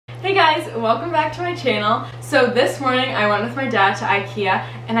guys, welcome back to my channel. So this morning I went with my dad to Ikea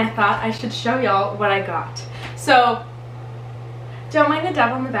and I thought I should show y'all what I got. So don't mind the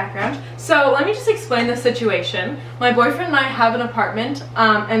devil in the background. So let me just explain the situation. My boyfriend and I have an apartment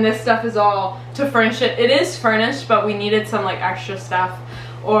and this stuff is all to furnish it. It is furnished, but we needed some like extra stuff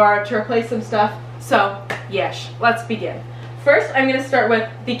or to replace some stuff. So yes, let's begin. First I'm going to start with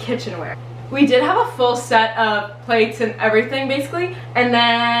the kitchenware. We did have a full set of plates and everything basically, and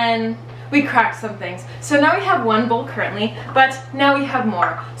then we cracked some things. So now we have one bowl currently, but now we have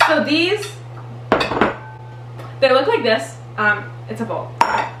more. So these, they look like this. It's a bowl.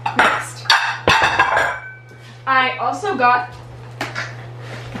 Next. I also got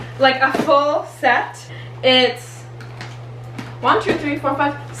like a full set. It's 1, 2, 3, 4,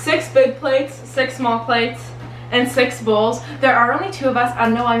 5, 6 big plates, 6 small plates, and 6 bowls. There are only 2 of us. I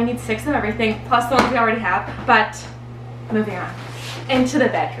don't know why we need 6 of everything, plus the ones we already have, but moving on. Into the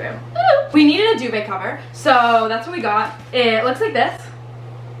bedroom. We needed a duvet cover, so that's what we got. It looks like this.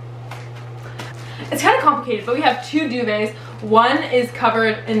 It's kind of complicated, but we have 2 duvets. One is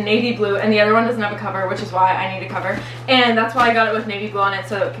covered in navy blue, and the other one doesn't have a cover, which is why I need a cover. And that's why I got it with navy blue on it,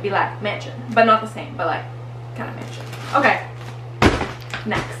 so it could be like mansion. But not the same, but like kind of mansion. Okay,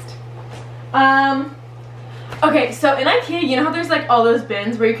 next. Okay, so in Ikea, you know how there's like all those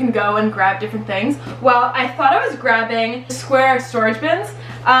bins where you can go and grab different things? Well, I thought I was grabbing square storage bins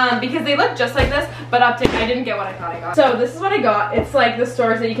because they look just like this, but update, I didn't get what I thought I got. So this is what I got. It's like the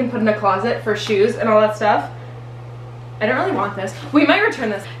storage that you can put in a closet for shoes and all that stuff. I don't really want this. We might return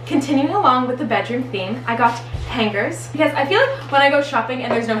this. Continuing along with the bedroom theme, I got hangers because I feel like when I go shopping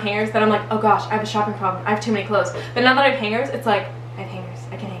and there's no hangers, then I'm like, oh gosh, I have a shopping problem. I have too many clothes. But now that I have hangers, it's like, I have hangers.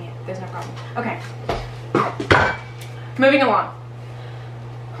 I can hang it. There's no problem. Okay. Moving along.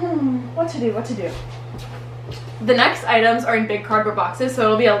 What to do? The next items are in big cardboard boxes, so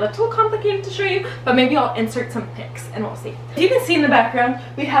it'll be a little complicated to show you, but maybe I'll insert some pics and we'll see. As you can see in the background,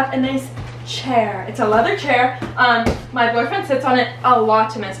 we have a nice chair. It's a leather chair. My boyfriend sits on it a lot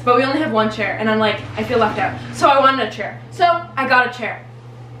to miss, but we only have 1 chair and I'm like, I feel left out. So I wanted a chair. So I got a chair.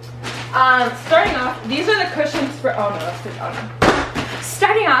 Starting off, these are the cushions for, oh no, that's good, oh no.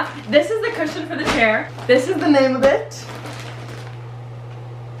 Starting off, this is the cushion for the chair. This is the name of it.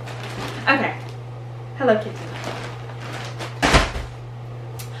 Okay. Hello, Kitty.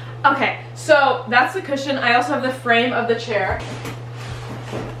 Okay, so that's the cushion. I also have the frame of the chair.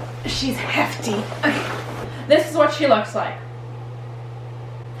 She's hefty. Okay. This is what she looks like.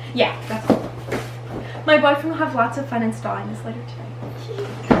 Yeah, that's cool. My boyfriend will have lots of fun installing this later today.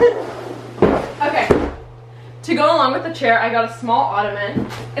 Okay. To go along with the chair, I got a small ottoman.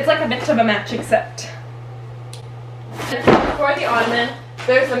 It's like a bit of a matching set. And for the ottoman,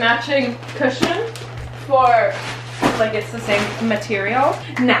 there's a matching cushion for, like, it's the same material.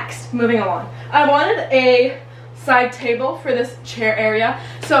 Next, moving along. I wanted a side table for this chair area.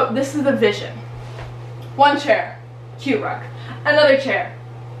 So this is the vision. 1 chair, cute rug. Another chair.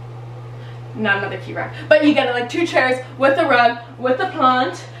 Not another cute rug. But you get it, like 2 chairs with a rug, with a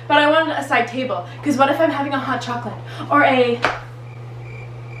plant. But I wanted a side table, because what if I'm having a hot chocolate or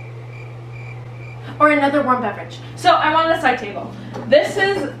another warm beverage? So I wanted a side table. This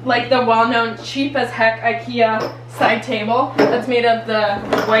is like the well-known cheap as heck Ikea side table that's made of the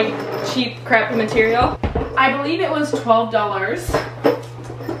white cheap crappy material. I believe it was $12.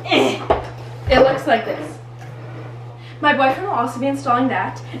 It looks like this. My boyfriend will also be installing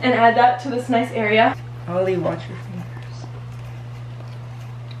that and add that to this nice area. Ollie, watch your fingers.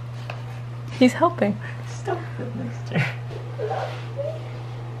 He's helping. Stop it, mister. Hey,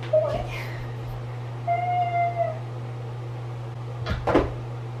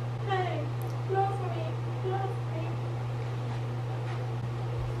 love me.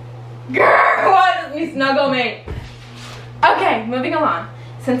 Girl, why doesn't he snuggle me? Okay, moving along.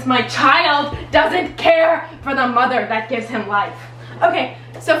 Since my child doesn't care for the mother that gives him life. Okay,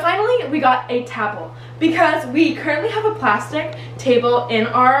 so finally we got a table because we currently have a plastic table in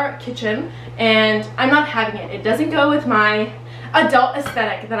our kitchen and I'm not having it. It doesn't go with my adult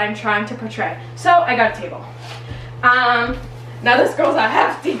aesthetic that I'm trying to portray. So I got a table. Now this girl's a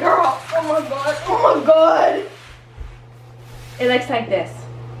hefty girl. Oh my god, oh my god. It looks like this.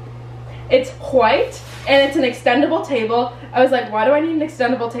 It's white and it's an extendable table. I was like, why do I need an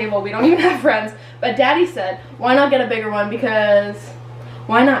extendable table? We don't even have friends. But Daddy said, why not get a bigger one? Because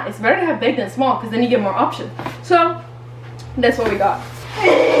why not? It's better to have big than small because then you get more options. So that's what we got.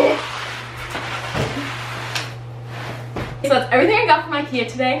 So that's everything I got from Ikea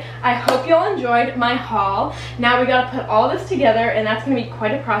today. I hope you all enjoyed my haul. Now we gotta put all this together and that's gonna be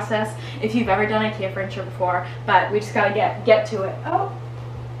quite a process if you've ever done Ikea furniture before, but we just gotta get to it. Oh.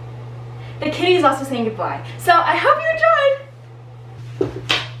 the kitty is also saying goodbye. So I hope you enjoyed.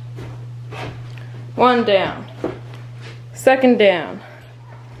 One down. Second down.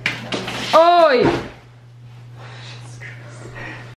 Oi!